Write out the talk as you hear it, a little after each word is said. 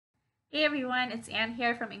Hey everyone, it's Anne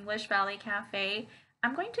here from English Valley Cafe.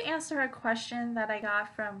 I'm going to answer a question that I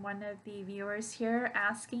got from one of the viewers here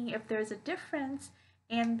asking if there's a difference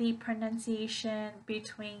in the pronunciation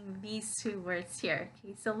between these two words here.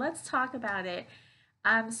 Okay, so let's talk about it.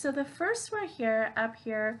 So the first word here, up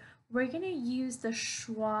here, we're going to use the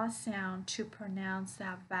schwa sound to pronounce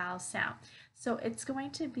that vowel sound. So it's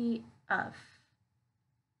going to be of.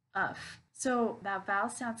 So that vowel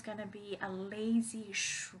sound is going to be a lazy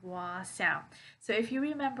schwa sound. So if you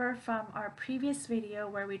remember from our previous video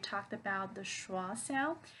where we talked about the schwa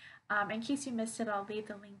sound, in case you missed it, I'll leave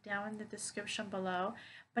the link down in the description below.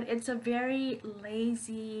 But it's a very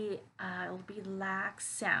lazy, it'll be lax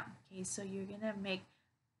sound. Okay, so you're going to make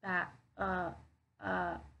that sound.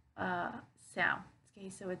 Okay,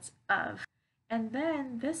 so it's of. And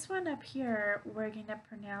then this one up here, we're going to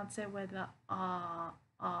pronounce it with a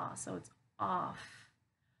so it's off.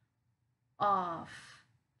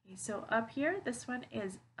 Okay, so up here, this one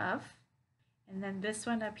is of, and then this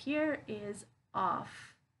one up here is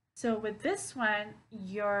off. So with this one,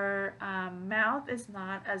 your mouth is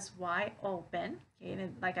not as wide open. Okay,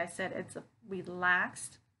 and like I said, it's a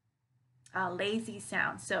relaxed, lazy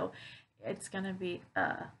sound. So it's gonna be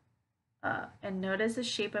and notice the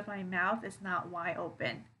shape of my mouth is not wide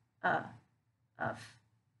open. Of.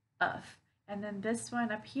 And then this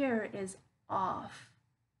one up here is off.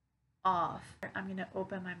 I'm going to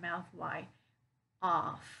open my mouth wide.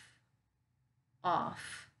 Off.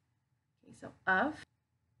 Okay, so of,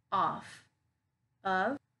 off,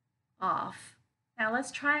 of, off. Now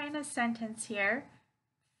let's try in a sentence here.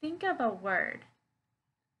 Think of a word.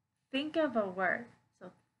 Think of a word.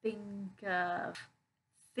 So think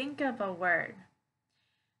of a word.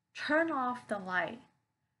 Turn off the light.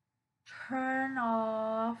 Turn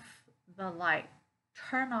off the light.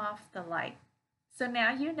 Turn off the light. So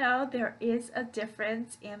now you know there is a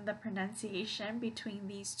difference in the pronunciation between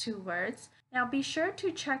these two words. Now be sure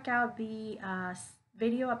to check out the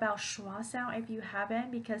video about schwa sound if you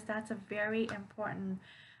haven't, because that's a very important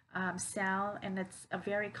sound, and it's a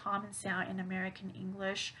very common sound in American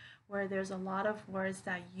English where there's a lot of words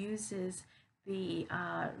that uses the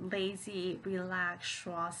lazy, relaxed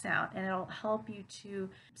schwa sound, and it'll help you to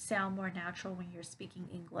sound more natural when you're speaking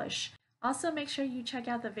English. Also, make sure you check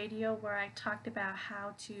out the video where I talked about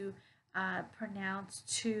how to pronounce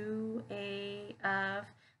to, a, of,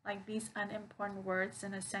 like these unimportant words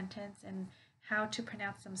in a sentence, and how to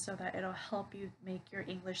pronounce them so that it'll help you make your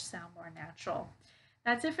English sound more natural.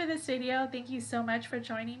 That's it for this video. Thank you so much for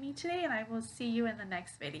joining me today, and I will see you in the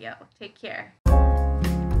next video. Take care.